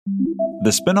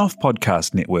The Spin-off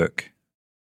Podcast Network.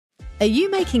 Are you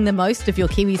making the most of your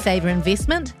KiwiSaver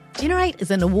investment? Generate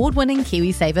is an award-winning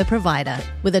KiwiSaver provider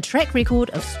with a track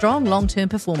record of strong long-term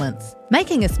performance.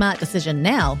 Making a smart decision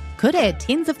now could add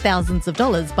tens of thousands of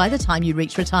dollars by the time you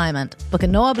reach retirement. Book a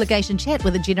no-obligation chat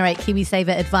with a Generate KiwiSaver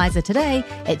advisor today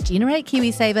at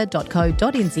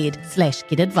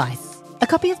generatekiwisaver.co.nz/get-advice. A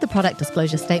copy of the product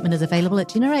disclosure statement is available at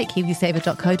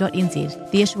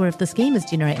generatekiwisaver.co.nz. The issuer of the scheme is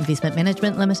Generate Investment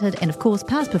Management Limited, and of course,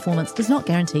 past performance does not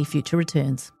guarantee future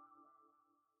returns.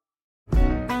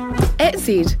 At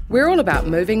Zed, we're all about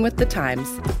moving with the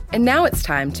times. And now it's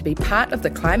time to be part of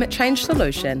the climate change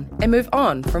solution and move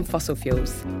on from fossil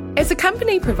fuels. As a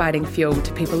company providing fuel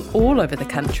to people all over the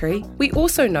country, we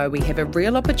also know we have a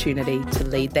real opportunity to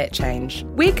lead that change.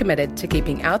 We're committed to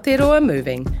keeping Aotearoa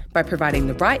moving by providing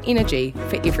the right energy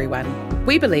for everyone.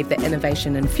 We believe that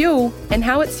innovation in fuel and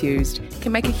how it's used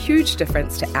can make a huge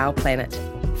difference to our planet.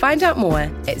 Find out more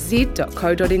at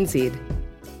z.co.nz.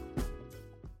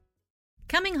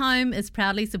 Coming Home is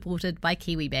proudly supported by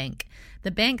Kiwibank,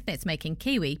 the bank that's making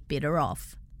Kiwi better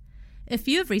off. If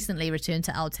you've recently returned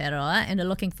to Aotearoa and are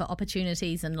looking for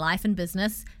opportunities in life and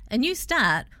business, a new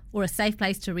start, or a safe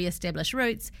place to re-establish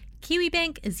roots,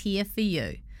 Kiwibank is here for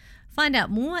you. Find out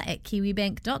more at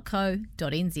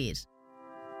kiwibank.co.nz.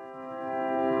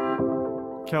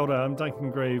 Kia ora, I'm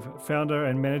Duncan Grieve, founder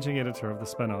and managing editor of The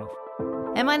Spin-off.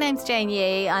 And my name's Jane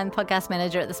Yee. I'm podcast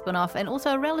manager at The Spin-off and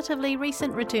also a relatively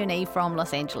recent returnee from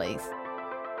Los Angeles.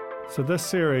 So this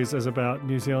series is about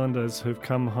New Zealanders who've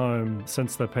come home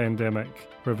since the pandemic,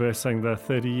 reversing the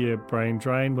 30-year brain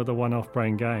drain with a one-off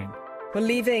brain gain. Well,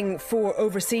 leaving for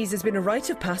overseas has been a rite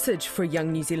of passage for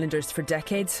young New Zealanders for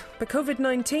decades, but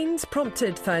COVID-19's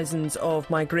prompted thousands of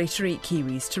migratory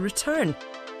Kiwis to return.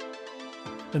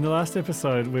 In the last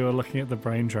episode, we were looking at the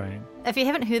brain drain. If you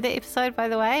haven't heard that episode, by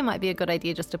the way, it might be a good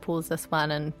idea just to pause this one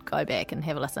and go back and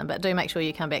have a listen, but do make sure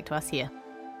you come back to us here.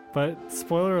 But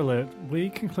spoiler alert, we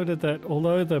concluded that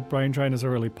although the brain drain is a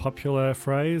really popular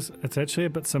phrase, it's actually a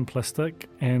bit simplistic,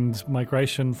 and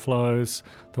migration flows,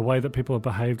 the way that people have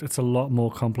behaved, it's a lot more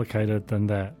complicated than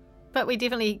that. But we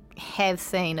definitely have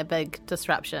seen a big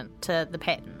disruption to the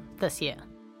pattern this year.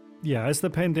 Yeah, as the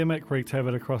pandemic wreaked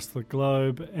havoc across the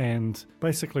globe and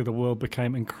basically the world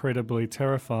became incredibly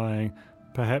terrifying,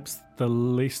 perhaps the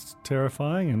least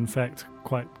terrifying, in fact,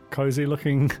 quite cosy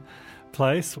looking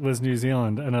place was New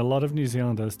Zealand, and a lot of New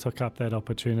Zealanders took up that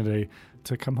opportunity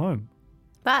to come home.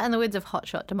 But in the words of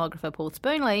hotshot demographer Paul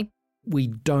Spoonley, we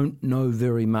don't know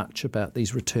very much about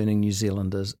these returning New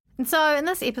Zealanders. And so in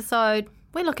this episode,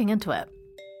 we're looking into it.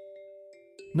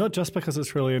 Not just because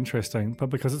it's really interesting, but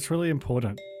because it's really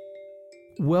important.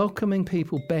 Welcoming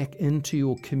people back into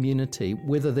your community,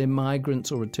 whether they're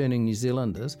migrants or returning New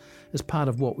Zealanders, is part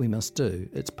of what we must do.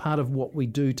 It's part of what we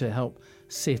do to help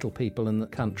settle people in the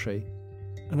country.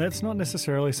 And that's not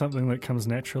necessarily something that comes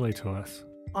naturally to us.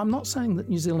 I'm not saying that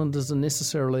New Zealanders are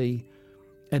necessarily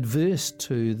adverse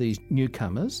to these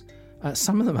newcomers.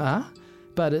 Some of them are,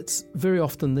 but it's very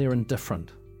often they're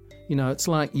indifferent. You know, it's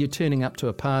like you're turning up to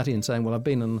a party and saying, well, I've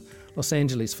been in Los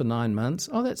Angeles for 9 months.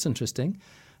 Oh, that's interesting.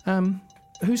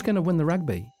 Who's going to win the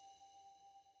rugby?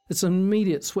 It's an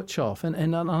immediate switch off.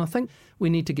 And I think we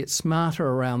need to get smarter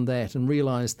around that and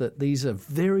realise that these are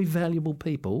very valuable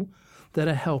people that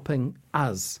are helping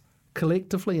us,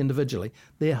 collectively, individually.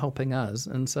 They're helping us.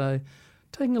 And so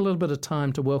taking a little bit of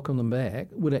time to welcome them back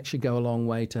would actually go a long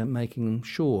way to making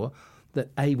sure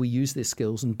that A, we use their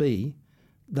skills, and B,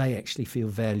 they actually feel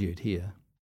valued here.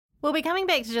 We'll be coming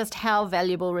back to just how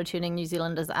valuable returning New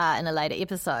Zealanders are in a later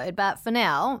episode, but for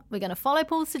now, we're going to follow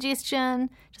Paul's suggestion,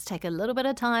 just take a little bit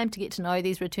of time to get to know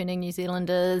these returning New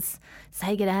Zealanders,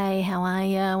 say g'day, how are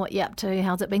you, what you up to,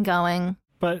 how's it been going?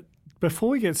 But before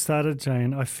we get started,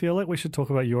 Jane, I feel like we should talk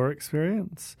about your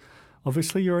experience.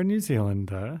 Obviously, you're a New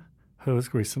Zealander who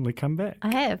has recently come back.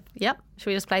 I have, yep. Should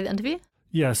we just play the interview?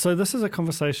 Yeah, so this is a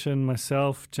conversation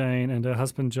myself, Jane, and her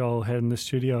husband Joel had in the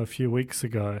studio a few weeks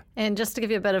ago. And just to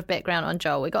give you a bit of background on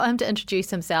Joel, we got him to introduce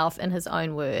himself in his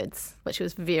own words, which he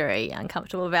was very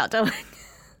uncomfortable about doing.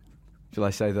 Shall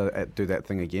I say do that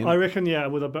thing again? I reckon, yeah,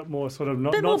 with a bit more sort of,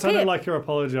 not sounding like you're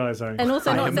apologising. And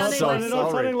also not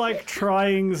sounding like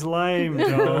trying's lame,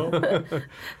 Joel.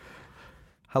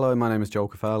 Hello, my name is Joel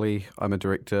Kafali. I'm a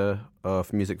director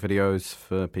of music videos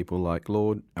for people like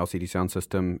Lord, LCD Sound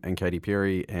System and Katy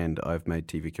Perry, and I've made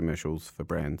TV commercials for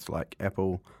brands like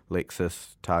Apple,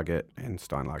 Lexus, Target and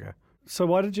Steinlager. So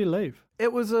why did you leave?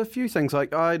 It was a few things.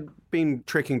 Like I'd been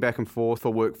trekking back and forth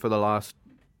for work for the last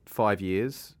 5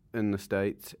 years in the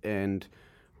States, and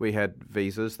we had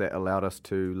visas that allowed us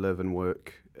to live and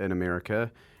work in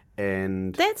America.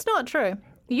 And that's not true.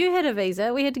 You had a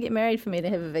visa. We had to get married for me to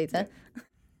have a visa.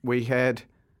 We had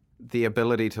the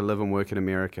ability to live and work in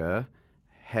America,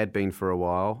 had been for a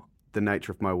while. The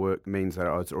nature of my work means that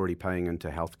I was already paying into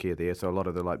healthcare there, so a lot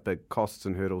of the big costs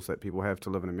and hurdles that people have to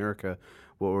live in America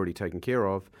were already taken care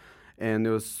of. And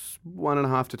there was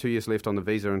 1.5 to 2 years left on the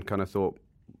visa, and kind of thought,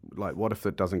 what if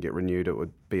it doesn't get renewed? It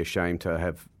would be a shame to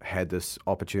have had this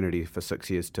opportunity for 6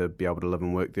 years to be able to live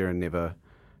and work there and never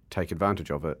take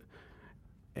advantage of it.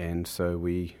 And so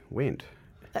we went.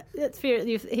 It's fair.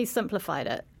 He simplified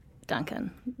it,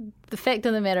 Duncan. The fact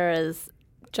of the matter is,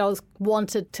 Joel's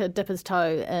wanted to dip his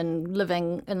toe in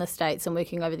living in the States and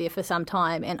working over there for some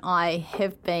time, and I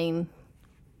have been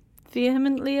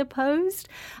vehemently opposed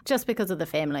just because of the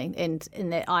family, and in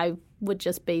that I would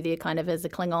just be there kind of as a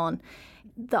Klingon.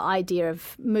 The idea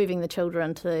of moving the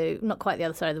children to not quite the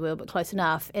other side of the world but close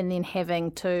enough, and then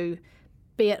having to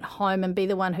be at home and be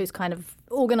the one who's kind of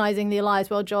organising their lives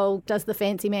while Joel does the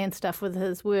fancy man stuff with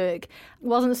his work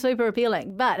wasn't super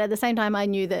appealing. But at the same time, I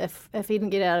knew that if he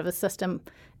didn't get out of his system,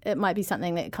 it might be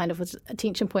something that kind of was a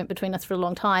tension point between us for a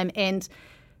long time. And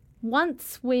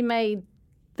once we made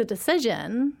the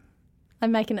decision,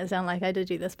 I'm making it sound like I did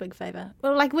you this big favour.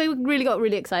 Well, we really got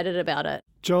really excited about it.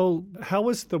 Joel, how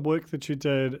was the work that you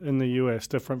did in the US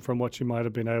different from what you might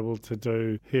have been able to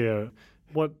do here?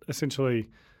 What essentially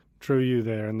drew you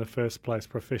there in the first place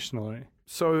professionally?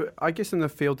 So I guess in the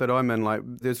field that I'm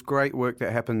in, there's great work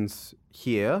that happens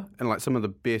here, and some of the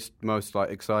best, most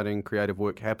exciting creative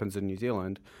work happens in New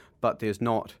Zealand, but there's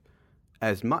not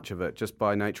as much of it just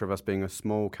by nature of us being a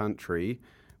small country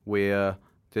where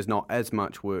there's not as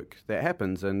much work that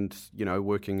happens. And,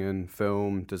 working in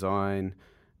film, design,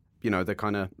 the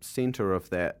kind of centre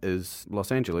of that is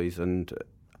Los Angeles. And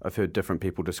I've heard different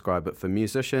people describe it for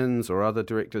musicians or other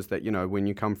directors that, when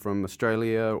you come from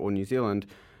Australia or New Zealand,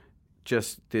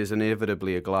 just there's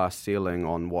inevitably a glass ceiling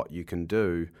on what you can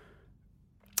do.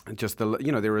 Just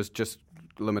there is just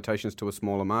limitations to a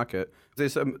smaller market.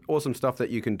 There's some awesome stuff that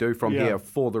you can do from here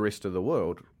for the rest of the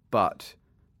world, but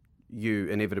you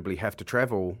inevitably have to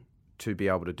travel to be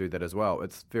able to do that as well.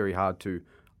 It's very hard to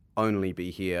only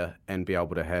be here and be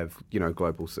able to have,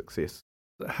 global success.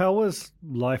 How was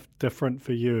life different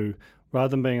for you, rather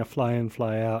than being a fly-in,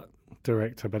 fly-out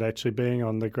director, but actually being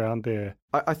on the ground there?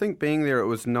 I think being there, it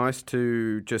was nice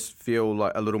to just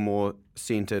feel a little more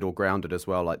centred or grounded as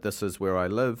well. This is where I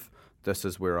live, this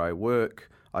is where I work,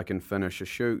 I can finish a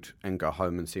shoot and go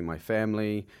home and see my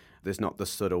family. There's not this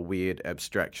sort of weird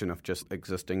abstraction of just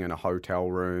existing in a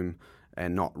hotel room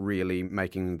and not really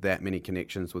making that many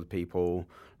connections with people.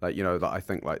 I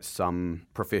think some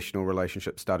professional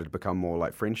relationships started to become more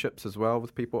like friendships as well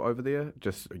with people over there,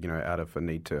 just, out of a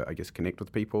need to, connect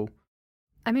with people.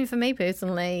 I mean, for me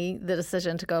personally, the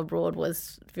decision to go abroad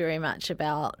was very much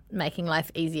about making life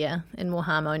easier and more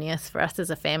harmonious for us as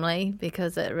a family,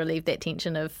 because it relieved that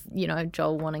tension of,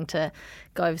 Joel wanting to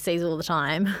go overseas all the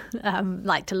time,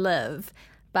 to live.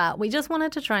 But we just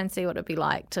wanted to try and see what it'd be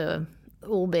like to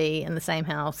all be in the same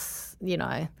house,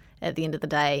 at the end of the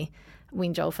day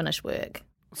when Joel finished work.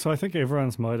 So I think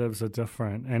everyone's motives are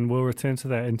different, and we'll return to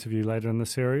that interview later in the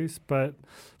series. But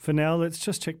for now, let's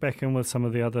just check back in with some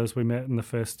of the others we met in the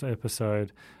first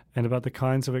episode and about the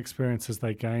kinds of experiences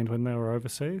they gained when they were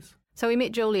overseas. So we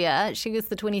met Julia. She was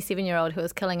the 27-year-old who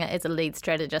was killing it as a lead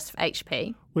strategist for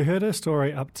HP. We heard her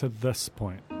story up to this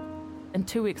point. And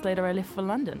 2 weeks later, I left for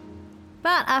London.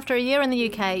 But after a year in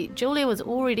the UK, Julia was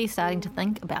already starting to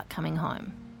think about coming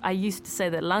home. I used to say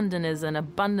that London is an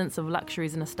abundance of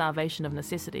luxuries and a starvation of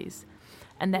necessities.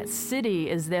 And that city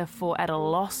is therefore at a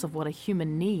loss of what a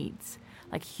human needs.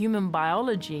 Human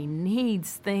biology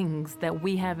needs things that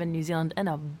we have in New Zealand in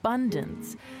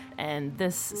abundance. And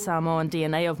this Samoan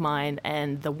DNA of mine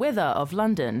and the weather of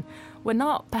London were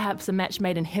not perhaps a match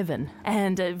made in heaven.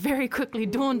 And it very quickly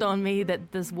dawned on me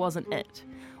that this wasn't it.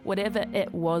 Whatever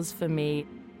it was for me.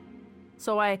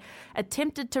 So I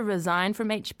attempted to resign from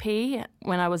HP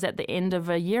when I was at the end of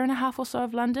a year and a half or so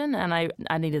of London, and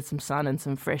I needed some sun and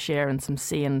some fresh air and some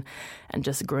sea and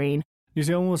just green. New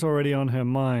Zealand was already on her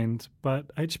mind,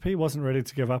 but HP wasn't ready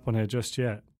to give up on her just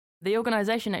yet. The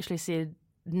organisation actually said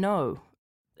no.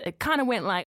 It kind of went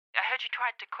like, I heard you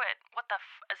tried to quit. What the f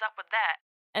is up with that?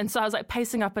 And so I was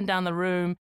pacing up and down the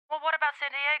room. Well, what about San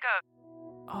Diego?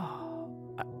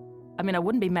 I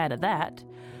wouldn't be mad at that.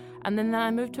 And then I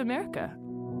moved to America.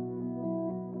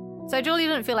 So Julia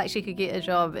didn't feel like she could get a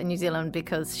job in New Zealand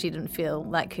because she didn't feel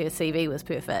like her CV was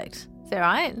perfect. Is that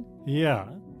right? Yeah.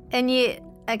 And yet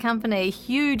a company,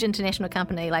 huge international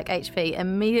company like HP,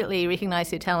 immediately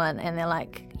recognised her talent and they're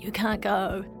like, you can't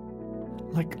go.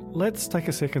 Let's take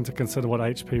a second to consider what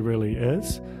HP really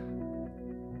is.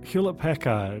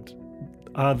 Hewlett-Packard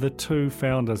are the two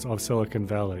founders of Silicon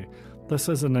Valley. This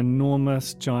is an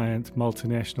enormous, giant,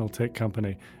 multinational tech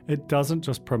company. It doesn't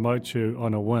just promote you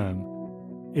on a whim.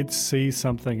 It sees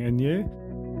something in you.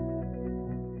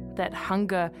 That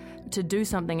hunger to do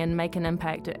something and make an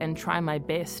impact and try my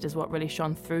best is what really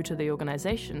shone through to the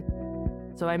organization.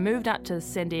 So I moved out to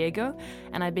San Diego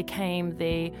and I became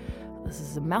this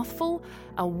is a mouthful,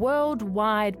 a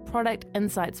worldwide product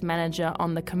insights manager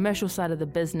on the commercial side of the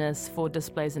business for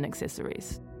displays and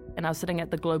accessories. And I was sitting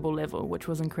at the global level, which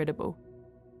was incredible.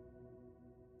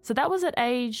 So that was at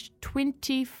age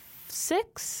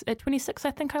 26. At 26,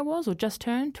 I think I was, or just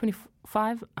turned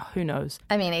 25. Who knows?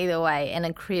 I mean, either way, an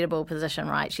incredible position,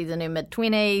 right? She's in her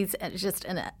mid-20s, and just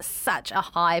in such a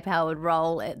high-powered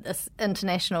role at this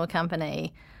international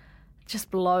company. Just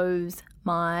blows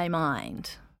my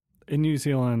mind. In New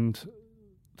Zealand,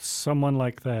 someone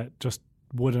like that just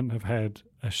wouldn't have had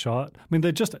a shot. I mean,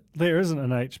 there isn't an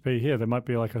HP here. There might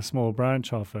be like a small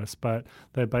branch office, but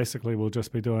they basically will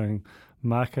just be doing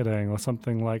marketing or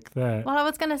something like that. Well, I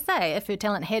was going to say, if her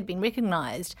talent had been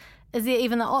recognised, is there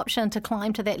even the option to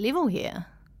climb to that level here?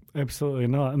 Absolutely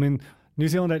not. I mean, New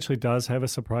Zealand actually does have a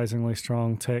surprisingly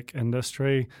strong tech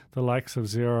industry. The likes of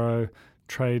Xero,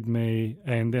 Trade Me,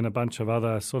 and then a bunch of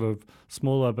other sort of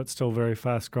smaller but still very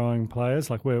fast-growing players.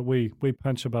 Like we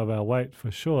punch above our weight for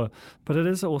sure, but it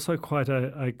is also quite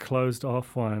a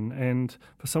closed-off one. And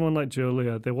for someone like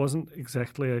Julia, there wasn't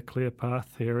exactly a clear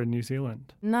path here in New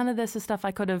Zealand. None of this is stuff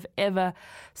I could have ever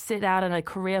set out in a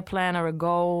career plan or a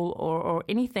goal or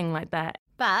anything like that.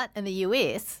 But in the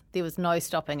US, there was no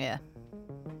stopping her.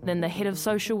 Then the head of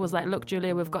social was like, look,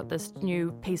 Julia, we've got this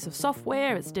new piece of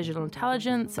software. It's digital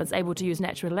intelligence. It's able to use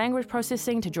natural language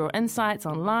processing to draw insights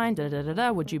online.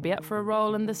 Would you be up for a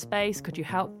role in this space? Could you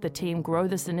help the team grow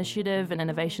this initiative and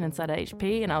innovation inside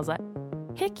HP? And I was like,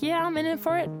 heck yeah, I'm in it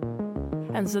for it.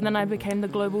 And so then I became the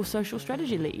global social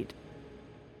strategy lead.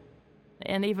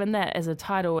 And even that as a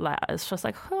title, like, it's just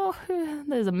like, oh,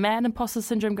 there's a mad imposter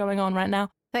syndrome going on right now.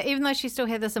 So even though she still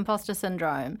had this imposter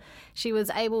syndrome, she was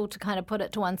able to kind of put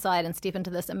it to one side and step into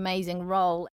this amazing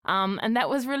role. And that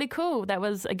was really cool. That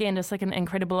was, again, just like an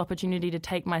incredible opportunity to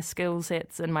take my skill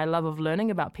sets and my love of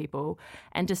learning about people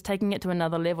and just taking it to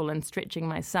another level and stretching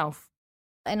myself.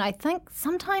 And I think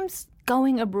sometimes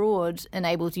going abroad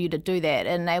enables you to do that.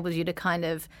 It enables you to kind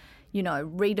of,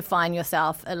 redefine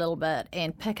yourself a little bit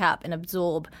and pick up and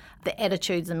absorb the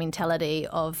attitudes and mentality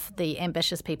of the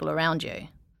ambitious people around you.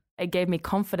 It gave me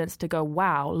confidence to go,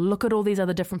 wow, look at all these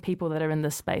other different people that are in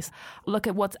this space. Look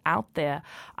at what's out there.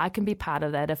 I can be part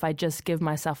of that if I just give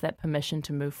myself that permission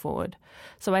to move forward.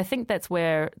 So I think that's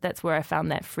where I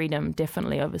found that freedom,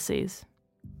 definitely overseas.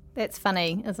 That's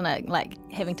funny, isn't it? Like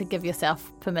having to give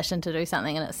yourself permission to do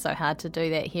something, and it's so hard to do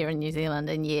that here in New Zealand.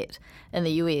 And yet in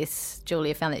the US,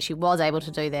 Julia found that she was able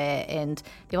to do that, and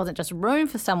there wasn't just room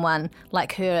for someone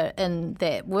like her in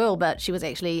that world, but she was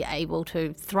actually able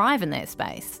to thrive in that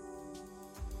space.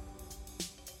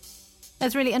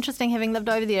 It's really interesting having lived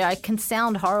over there. It can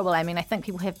sound horrible. I mean, I think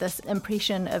people have this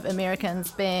impression of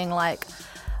Americans being like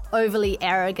overly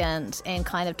arrogant and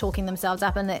kind of talking themselves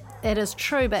up, and that is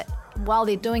true, but while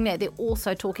they're doing that, they're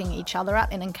also talking each other up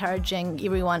and encouraging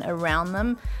everyone around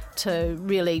them to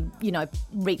really,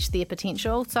 reach their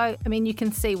potential. So, I mean, you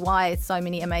can see why so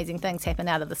many amazing things happen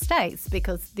out of the States,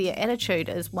 because their attitude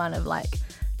is one of like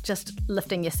just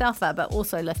lifting yourself up, but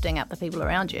also lifting up the people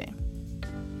around you.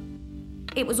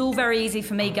 It was all very easy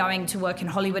for me going to work in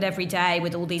Hollywood every day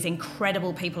with all these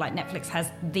incredible people. Like Netflix has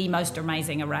the most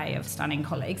amazing array of stunning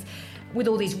colleagues, with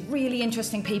all these really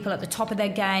interesting people at the top of their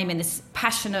game in this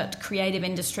passionate, creative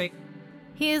industry.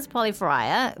 Here's Polly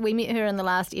Fryer. We met her in the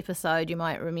last episode. You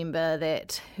might remember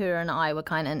that her and I were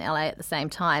kind of in LA at the same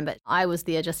time, but I was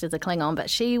there just as a Klingon, but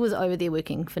she was over there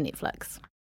working for Netflix.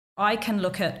 I can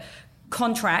look at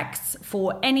contracts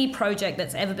for any project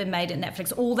that's ever been made at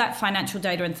Netflix. All that financial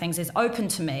data and things is open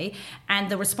to me,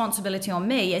 and the responsibility on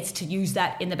me is to use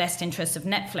that in the best interest of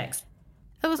Netflix.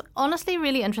 It was honestly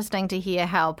really interesting to hear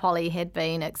how Polly had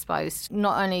been exposed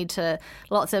not only to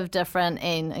lots of different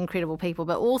and incredible people,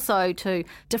 but also to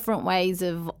different ways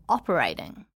of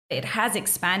operating. It has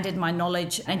expanded my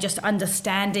knowledge and just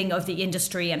understanding of the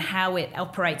industry and how it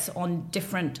operates on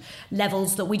different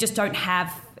levels that we just don't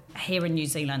have here in New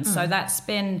Zealand. So that's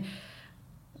been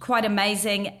quite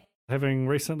amazing. Having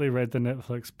recently read the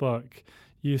Netflix book,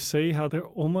 you see how they're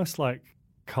almost like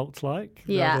cult-like,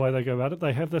 the way they go about it.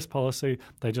 They have this policy,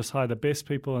 they just hire the best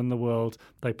people in the world,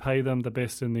 they pay them the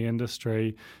best in the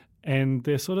industry, and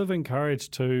they're sort of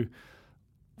encouraged to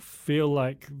feel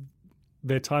like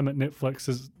their time at Netflix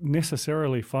is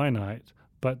necessarily finite,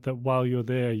 but that while you're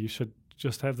there, you should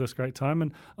just have this great time.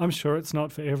 And I'm sure it's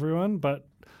not for everyone, but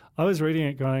I was reading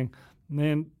it going,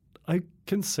 man, I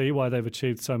can see why they've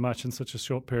achieved so much in such a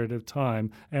short period of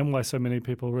time and why so many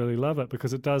people really love it,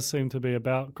 because it does seem to be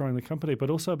about growing the company,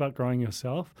 but also about growing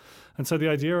yourself. And so the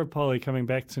idea of Polly coming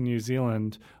back to New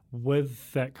Zealand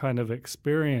with that kind of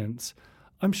experience,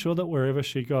 I'm sure that wherever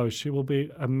she goes, she will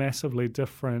be a massively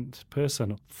different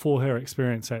person for her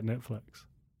experience at Netflix.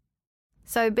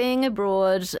 So being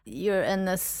abroad, you're in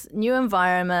this new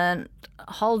environment,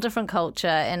 a whole different culture,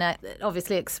 and it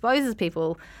obviously exposes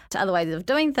people to other ways of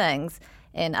doing things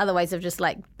and other ways of just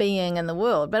like being in the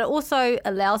world. But it also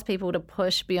allows people to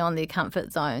push beyond their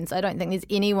comfort zones. I don't think there's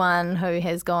anyone who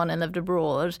has gone and lived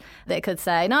abroad that could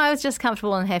say, no, I was just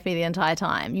comfortable and happy the entire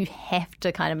time. You have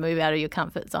to kind of move out of your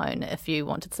comfort zone if you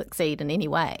want to succeed in any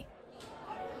way.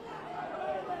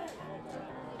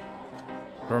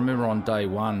 I remember on day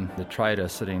one, the trader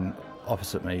sitting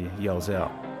opposite me yells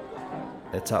out,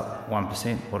 "It's up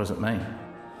 1%, what does it mean?"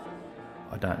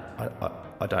 I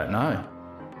don't know.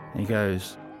 And he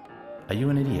goes, "Are you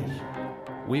an idiot?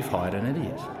 We've hired an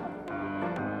idiot."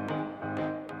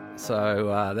 So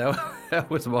that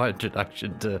was my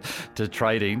introduction to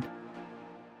trading.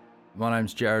 My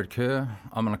name's Jared Kerr.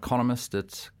 I'm an economist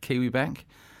at Kiwibank.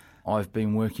 I've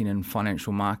been working in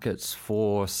financial markets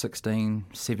for 16,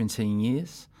 17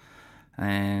 years.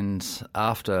 And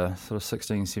after sort of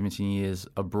 16, 17 years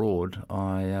abroad,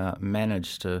 I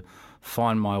managed to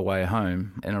find my way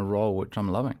home in a role which I'm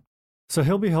loving. So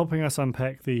he'll be helping us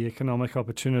unpack the economic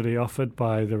opportunity offered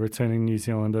by the returning New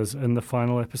Zealanders in the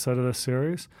final episode of this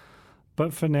series.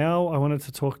 But for now, I wanted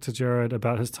to talk to Jared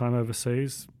about his time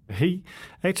overseas. He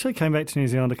actually came back to New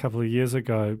Zealand a couple of years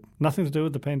ago, nothing to do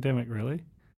with the pandemic, really.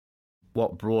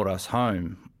 What brought us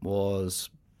home was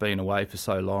being away for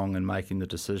so long and making the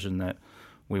decision that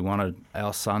we wanted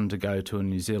our son to go to a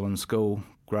New Zealand school,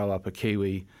 grow up a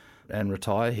Kiwi and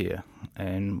retire here.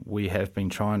 And we have been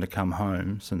trying to come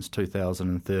home since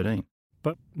 2013.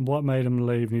 But what made him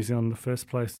leave New Zealand in the first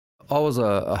place? I was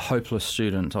a hopeless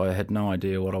student. I had no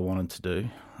idea what I wanted to do.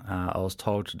 I was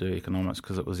told to do economics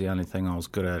because it was the only thing I was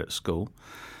good at school.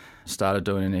 Started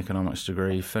doing an economics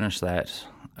degree, finished that.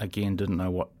 Again, didn't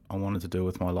know what I wanted to do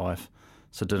with my life.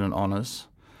 So did an honours,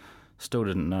 still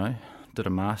didn't know. Did a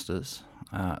master's,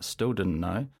 still didn't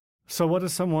know. So what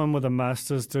does someone with a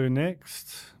master's do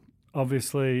next?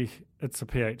 Obviously, it's a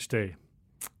PhD.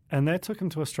 And that took him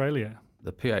to Australia.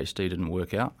 The PhD didn't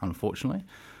work out, unfortunately.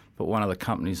 But one of the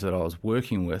companies that I was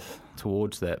working with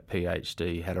towards that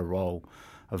PhD had a role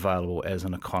available as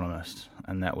an economist.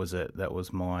 And that was it. That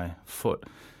was my foot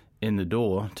in the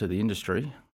door to the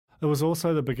industry. It was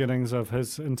also the beginnings of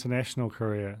his international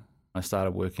career. I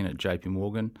started working at JP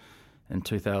Morgan in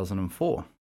 2004.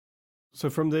 So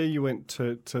from there you went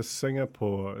to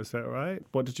Singapore, is that right?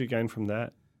 What did you gain from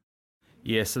that?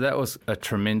 Yeah, so that was a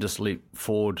tremendous leap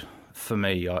forward for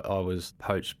me. I was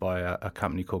poached by a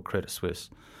company called Credit Suisse,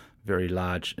 very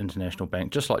large international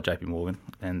bank, just like JP Morgan,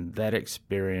 and that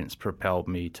experience propelled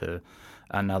me to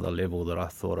another level that I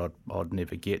thought I'd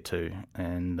never get to,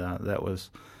 and that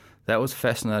was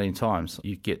fascinating times.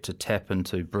 You get to tap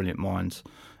into brilliant minds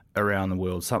around the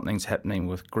world. Something's happening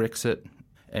with Brexit,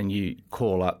 and you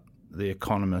call up the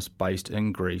economist based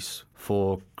in Greece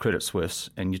for Credit Suisse,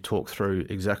 and you talk through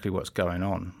exactly what's going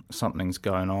on. Something's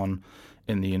going on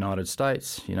in the United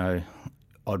States, you know,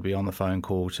 I'd be on the phone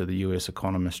call to the US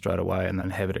economist straight away and then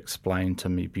have it explained to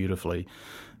me beautifully.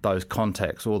 Those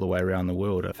contacts all the way around the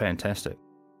world are fantastic.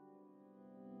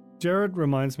 Jared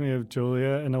reminds me of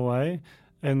Julia in a way,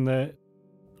 in that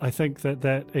I think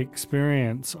that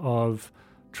experience of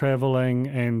travelling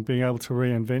and being able to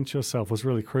reinvent yourself was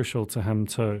really crucial to him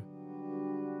too.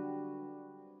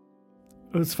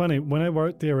 It was funny, when I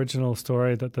wrote the original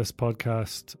story that this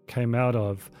podcast came out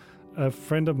of, a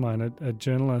friend of mine, a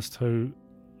journalist who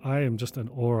I am just in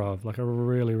awe of, like a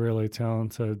really, really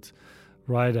talented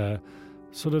writer,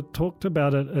 sort of talked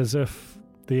about it as if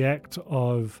the act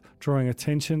of drawing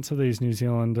attention to these New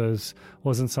Zealanders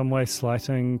was in some way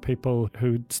slighting people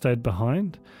who stayed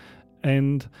behind.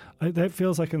 And that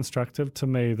feels like instructive to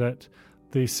me, that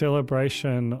the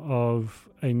celebration of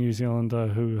a New Zealander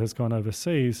who has gone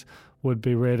overseas would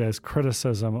be read as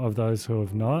criticism of those who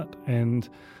have not. And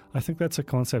I think that's a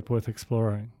concept worth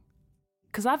exploring.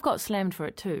 Because I've got slammed for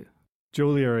it too.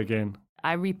 Julia again.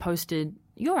 I reposted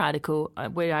your article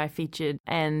where I featured,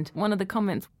 and one of the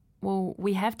comments, well,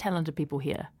 we have talented people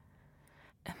here.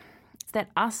 It's that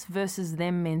us versus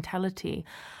them mentality.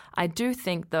 I do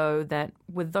think, though, that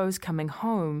with those coming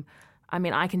home, I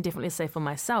mean, I can definitely say for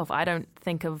myself, I don't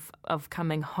think of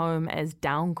coming home as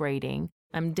downgrading.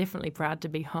 I'm definitely proud to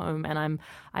be home, and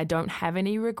I don't have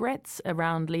any regrets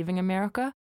around leaving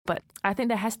America. But I think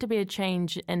there has to be a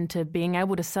change into being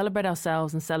able to celebrate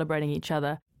ourselves and celebrating each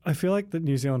other. I feel like that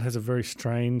New Zealand has a very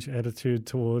strange attitude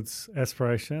towards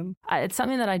aspiration. It's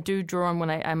something that I do draw on when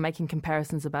I'm making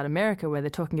comparisons about America, where they're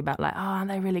talking about like, oh, aren't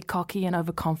they really cocky and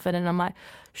overconfident? And I'm like,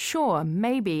 sure,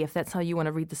 maybe if that's how you want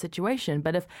to read the situation.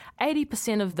 But if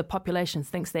 80% of the population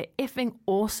thinks they're effing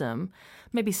awesome,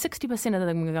 maybe 60% of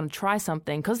them are going to try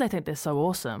something because they think they're so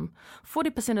awesome.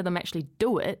 40% of them actually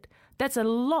do it. That's a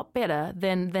lot better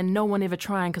than no one ever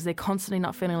trying because they're constantly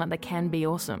not feeling like they can be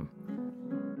awesome.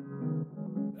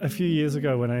 A few years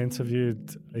ago when I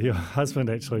interviewed your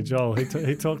husband, actually, Joel,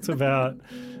 he talked about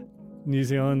New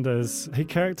Zealanders. He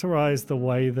characterised the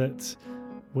way that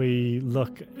we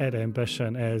look at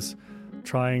ambition as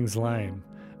trying's lame.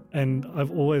 And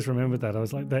I've always remembered that. I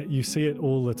was like, that you see it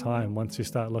all the time once you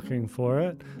start looking for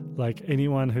it. Like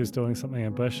anyone who's doing something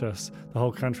ambitious, the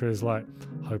whole country is like,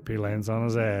 hope he lands on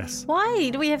his ass. Why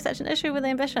do we have such an issue with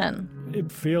ambition? It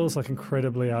feels like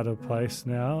incredibly out of place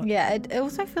now. Yeah, it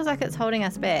also feels like it's holding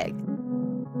us back.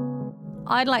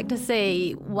 I'd like to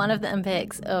see one of the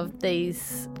impacts of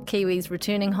these Kiwis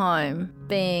returning home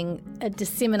being a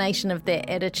dissemination of their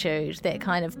attitude, that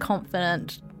kind of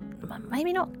confident,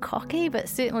 maybe not cocky, but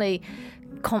certainly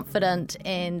confident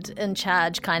and in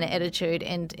charge kind of attitude,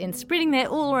 and spreading that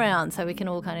all around so we can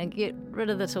all kind of get rid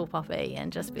of the tall poppy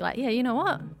and just be like, yeah, you know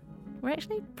what? We're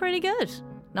actually pretty good.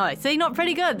 No, see, not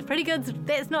pretty good. Pretty good,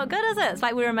 that's not good, is it? It's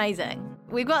like we're amazing.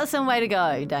 We've got some way to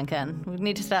go, Duncan. We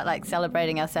need to start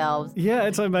celebrating ourselves. Yeah,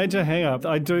 it's a major hang-up.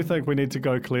 I do think we need to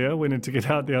go clear. We need to get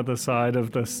out the other side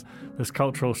of this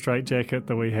cultural straitjacket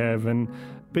that we have and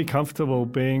be comfortable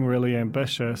being really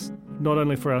ambitious, not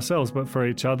only for ourselves but for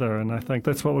each other. And I think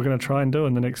that's what we're going to try and do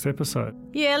in the next episode.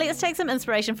 Yeah, let's take some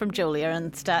inspiration from Julia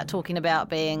and start talking about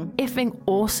being effing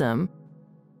awesome.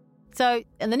 So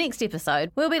in the next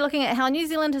episode, we'll be looking at how New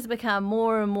Zealand has become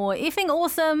more and more effing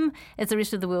awesome as the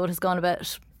rest of the world has gone a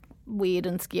bit weird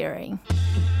and scary.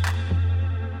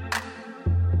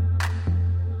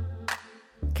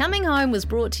 Coming Home was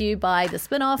brought to you by The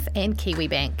Spinoff and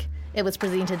Kiwibank. It was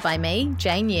presented by me,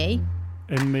 Jane Yee.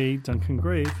 And me, Duncan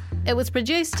Grieve. It was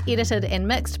produced, edited and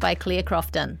mixed by Claire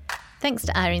Crofton. Thanks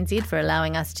to RNZ for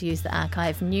allowing us to use the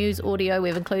archive news audio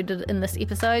we've included in this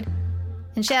episode.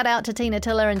 And shout out to Tina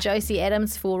Tiller and Josie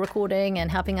Adams for recording and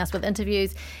helping us with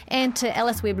interviews, and to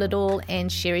Alice Webb-Liddell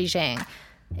and Sherry Zhang.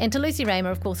 And to Lucy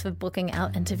Raymer, of course, for booking our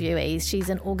interviewees. She's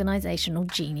an organisational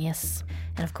genius.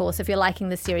 And of course, if you're liking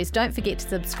this series, don't forget to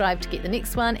subscribe to get the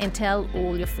next one and tell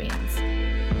all your friends.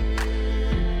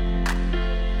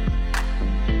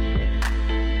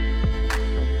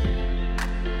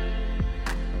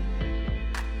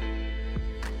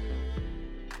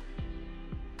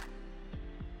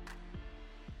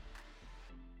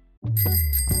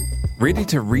 Ready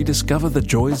to rediscover the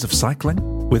joys of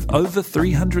cycling? With over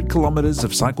 300 kilometres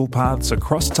of cycle paths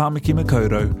across Tāmaki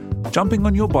Makaurau, jumping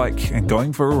on your bike and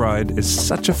going for a ride is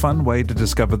such a fun way to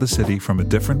discover the city from a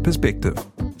different perspective.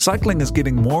 Cycling is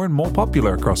getting more and more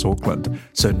popular across Auckland,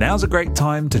 so now's a great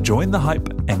time to join the hype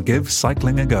and give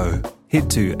cycling a go. Head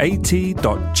to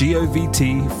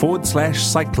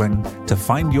at.govt/cycling to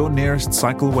find your nearest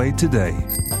cycleway today.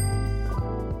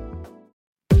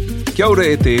 Kia ora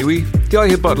e te iwi, Te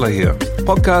Aihe Butler here,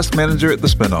 podcast manager at The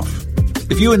Spinoff.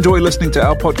 If you enjoy listening to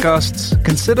our podcasts,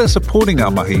 consider supporting our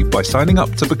mahi by signing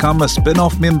up to become a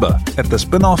Spinoff member at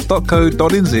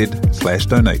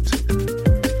thespinoff.co.nz/donate.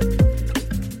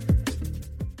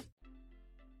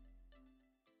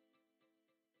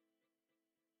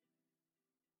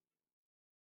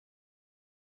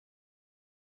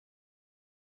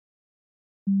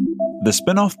 The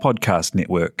Spinoff Podcast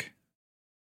Network.